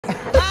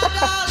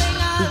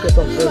pick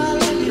up first.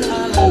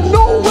 Oh,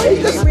 no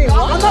way! That's me.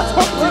 I'm not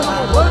talking to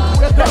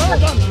you.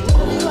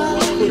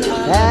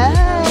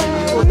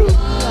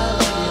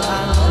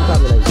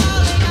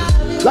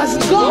 Let's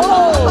go!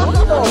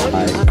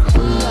 Alright.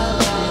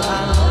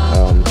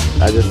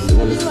 I just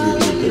want to see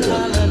if you pick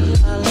up.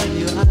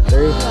 3,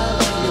 2,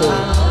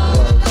 1.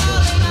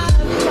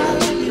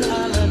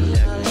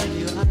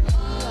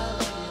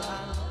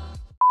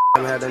 I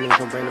haven't had that nigga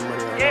come bring the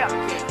money. Yeah.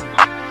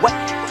 What?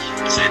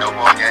 Say no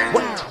more game.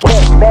 What,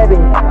 baby?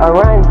 I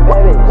run,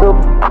 baby. So,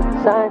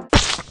 son.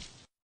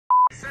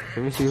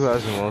 Let me see who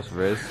has the most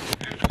risk.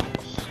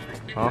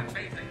 Huh?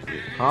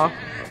 Huh?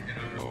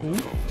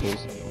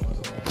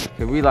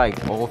 Can we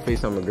like all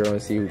face on a girl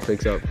and see who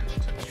picks up?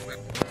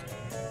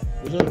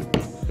 What's up?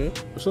 Okay.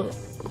 What's up?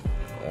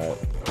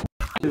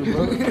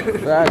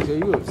 Alright, so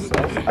you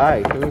obsessed.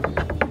 Alright, cool.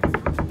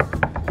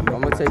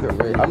 I'm gonna take a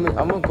risk. I'm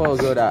gonna call a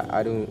girl that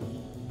I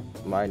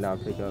might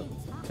not pick up,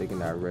 taking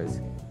that risk.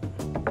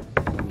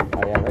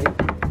 Are y'all ready?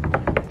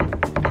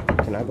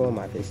 Can I go on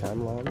my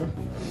FaceTime log? Let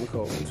me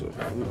call one too.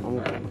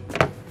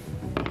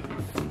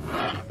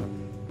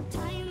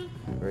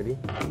 Ready?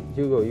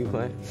 Hugo, you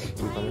playing?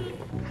 You coming?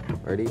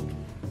 Ready? Go.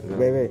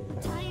 Wait.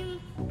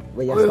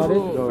 Wait, y'all started?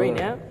 No, right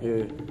now?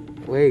 Yeah.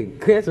 Wait,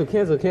 cancel.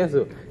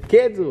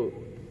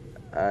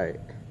 Alright.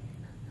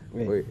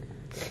 Wait.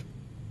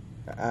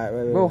 Alright,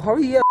 wait. Bro,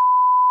 hurry up,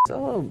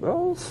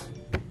 bro.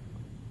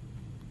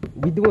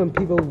 We doing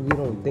people we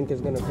don't think is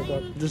gonna pick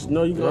up. Just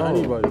know you got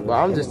anybody. But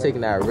I'm just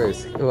taking that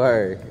risk.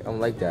 Word. I'm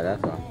like that,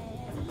 that's all.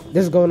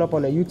 This is going up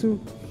on the YouTube?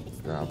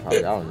 No, probably,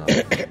 I don't know.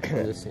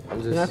 I'm just.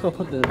 You're not gonna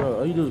put that, bro.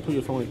 All you do is put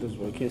your phone like this,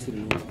 bro. You can't see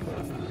the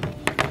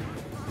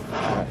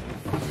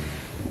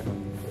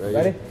video.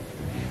 Ready?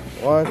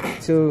 1,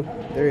 2,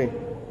 3.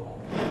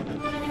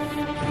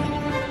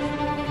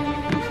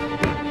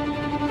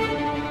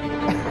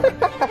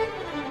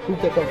 Who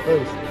pick up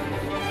first?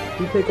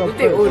 Who pick up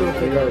first?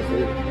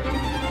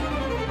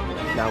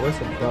 Nah, we're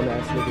some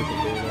dumbass niggas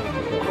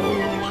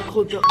that I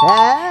called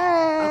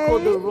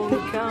the wrong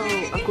account.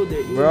 I called the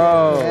email.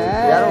 Bro,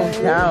 that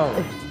don't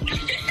count.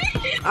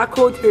 I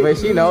called her. Wait,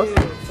 she knows?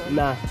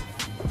 Nah.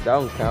 That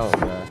don't count,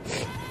 man.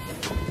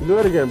 Do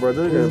it again, bro.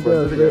 Do it again,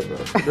 bro.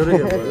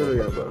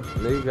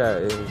 Nigga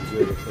got it.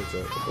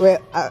 Wait,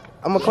 I'm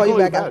gonna call you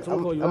back.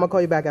 I'm gonna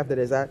call you back after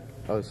this, alright?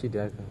 Oh, she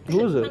dead.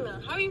 Who is it?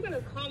 How are you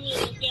gonna call me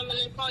and say I'm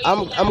gonna call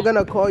you back? I'm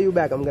gonna call you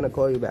back. I'm gonna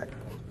call you back.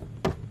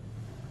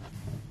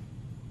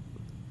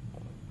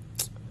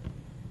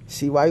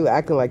 See, why you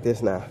acting like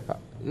this now?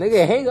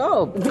 Nigga, hang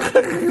up.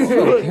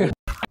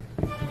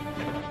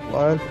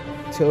 1,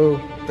 2,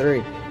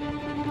 3.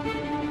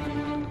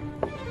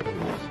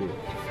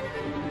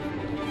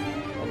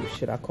 Oh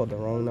shit, I called the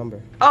wrong number.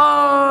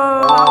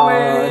 Oh,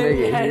 man.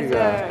 Nigga, you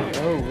got.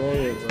 Oh,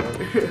 wait, bro.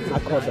 I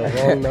called the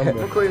wrong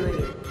number. I'll call you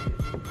later.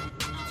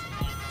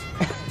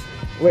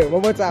 Wait,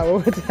 one more time.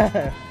 Alright,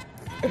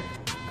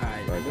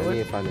 Bro, I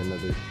need to find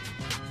another.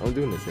 I'm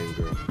doing the same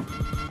girl.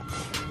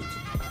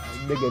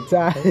 Nigga,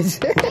 Taj.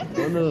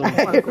 No.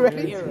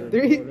 Ready?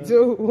 3,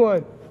 2,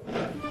 1.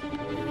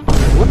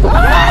 What the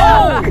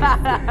fuck?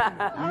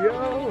 Yo!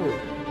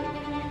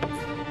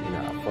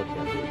 Nah, fuck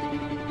that bitch.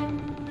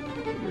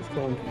 It's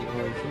calling you.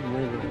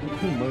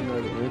 She might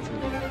not answer.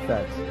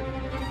 Facts.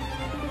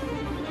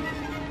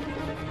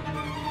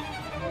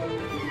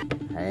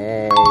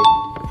 Hey.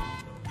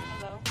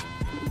 Hello?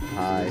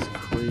 Hi. It's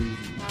crazy.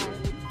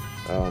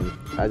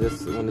 I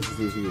just wanted to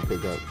see if you would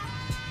pick up.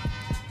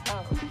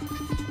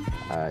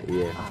 Oh,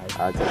 Yeah.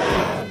 I'll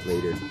text you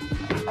later.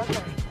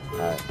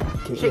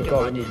 okay. Keep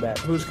calling me back.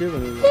 Who's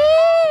giving it?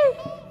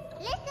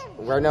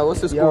 Right now,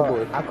 what's the Yo,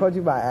 scoreboard? I called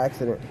you by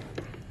accident.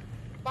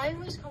 Why you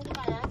always call me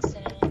by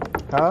accident?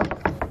 Huh?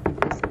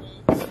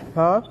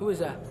 Huh? Who is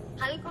that?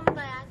 How you call me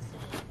by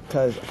accident?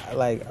 Cause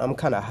like I'm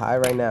kind of high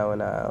right now,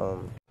 and I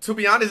To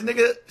be honest,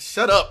 nigga,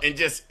 shut up and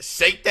just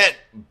shake that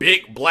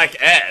big black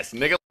ass,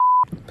 nigga.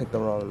 picked the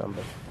wrong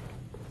number.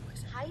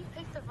 How you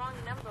picked the wrong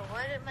number?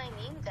 What am I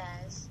named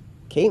as?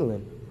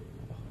 Caitlin.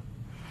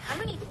 How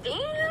many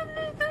things am I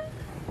named as?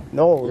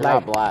 No, You're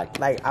like not black.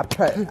 Like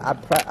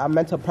I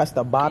meant to press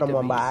the bottom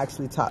one, but I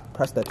actually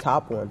pressed the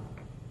top one.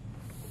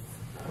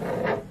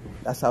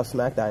 That's how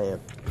smacked I am.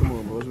 Come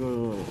on, bro. What's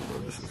going on, bro?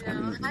 This is No,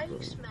 crazy, how bro.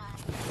 you smack?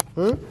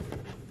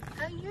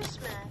 How you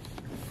smack?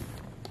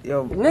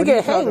 Yo, what are you Nigga,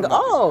 talking hang about?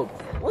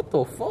 up. What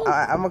the fuck?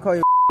 I'm gonna call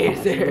you.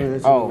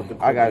 Oh,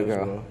 I got it,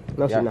 girl.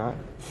 No, Yeah. she's not.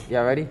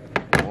 Y'all ready?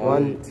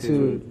 1,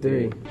 2,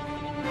 3.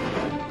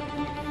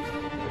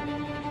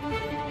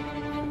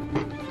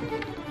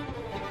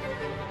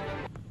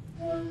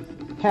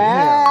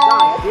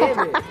 God damn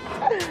it.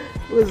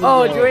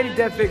 Oh, Huh? Joanne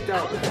that picked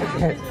up.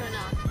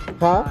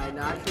 Huh? Alright,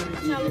 nah, I told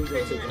I you look to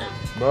crazy pick right up.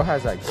 now. Bro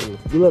has like 2.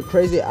 You look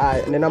crazy.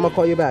 Alright, and then I'm gonna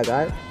call you back.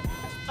 Alright?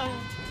 Yeah.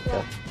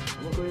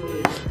 I'm gonna call you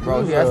later.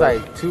 Bro, he has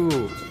like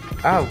 2.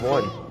 I have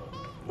 1.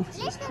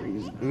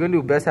 We're gonna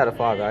do best out of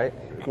 5, alright?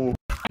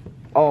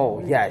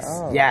 Oh, yes,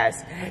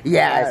 yes,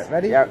 yes. Alright,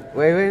 ready? Yeah.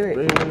 Wait.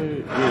 Wait.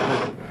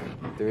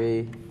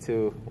 3,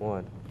 2,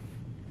 1.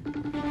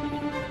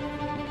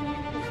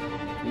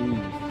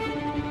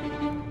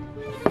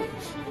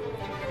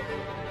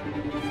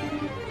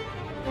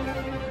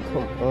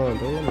 Don't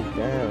let me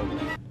down.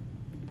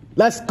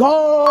 Let's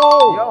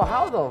go! Yo,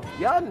 how the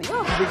y'all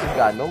bitches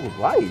got no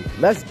life?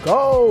 Let's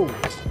go!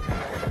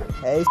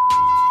 Hey,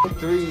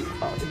 3.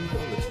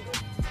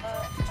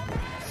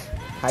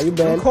 how you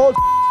been? Cold,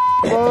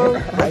 bro.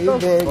 How you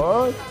been?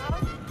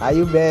 How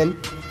you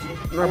been?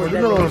 Bro, do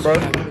another one, bro.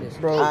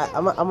 Bro,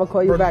 I'm gonna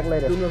call you back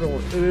later. do another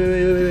one.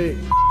 Wait.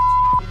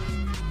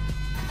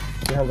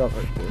 She hung up.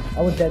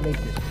 I would that make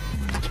this.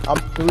 I'm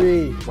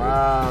 3.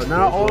 Wow,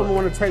 now all of them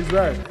want to text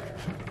back.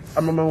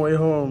 I'm on my way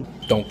home.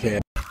 Don't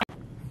care.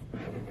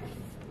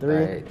 3.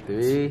 Alright,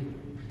 3,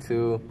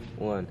 2,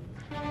 1.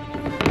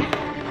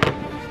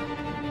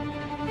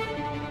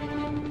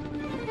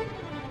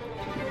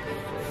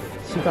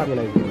 She probably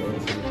not even gonna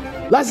answer me.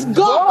 Let's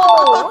go!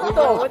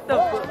 What the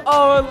fuck?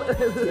 Oh,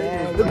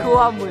 look who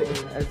I'm with.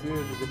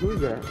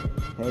 Who's that?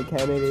 Hey,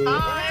 Kennedy.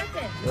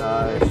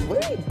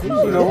 Sweet.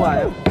 You know who I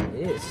am?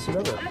 Yes,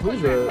 Isabella.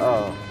 Who's that?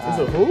 Oh. Is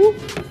it who?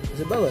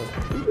 Isabella.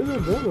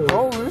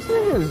 Oh, this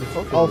nigga is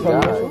fucking Oh,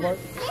 from guy.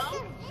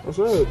 What's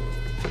up?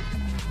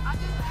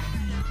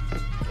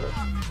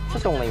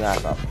 Shut your lame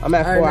ass up. I'm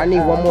at 4. I need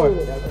one more.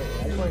 You're at 1.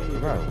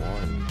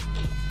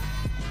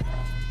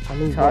 I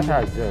need one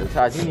more.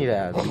 Todd, you need to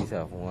at least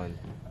have 1.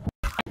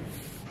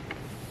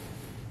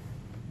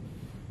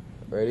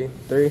 Ready?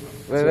 3.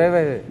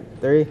 Wait.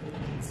 3,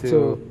 2,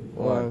 2,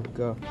 1. 1,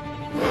 go.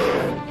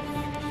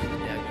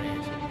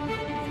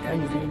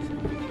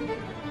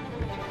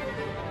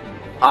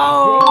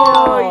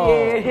 Oh,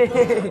 yeah.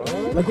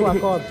 Look who I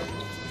called.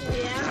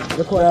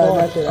 Look who I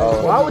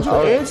called. Why would you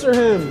answer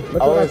him?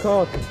 Look who I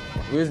called.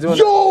 We was doing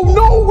Yo,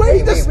 no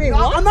way!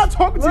 I'm not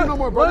talking to you no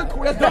more, bro.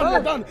 You're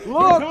done.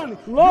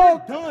 You're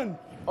done.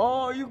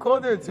 Oh, you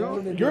called there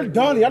too? You're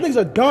done. Y'all niggas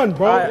are done,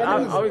 bro.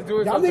 I was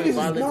doing Y'all something niggas is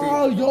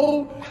violent.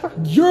 yo.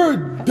 You're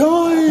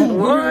done.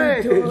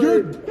 What?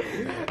 You're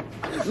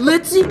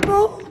Litzy,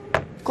 bro?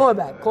 Call it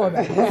back.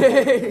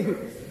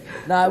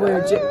 Nah,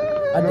 wait.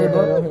 I did,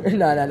 bro.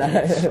 Nah.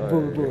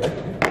 Boo.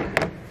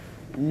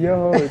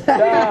 Yo, Todd.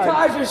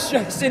 Taj was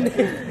stressing it.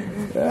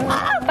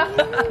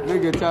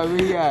 Nigga, tell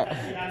me that.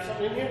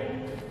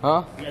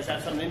 Huh? You guys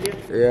have something in here?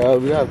 Yeah,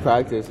 we have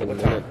practice in a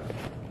minute.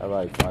 I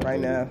like 5 Right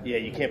now. Yeah,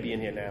 you can't be in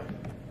here now.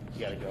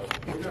 You gotta go.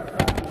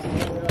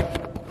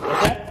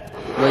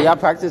 Well, y'all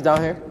practice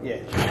down here?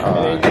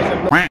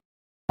 Yeah.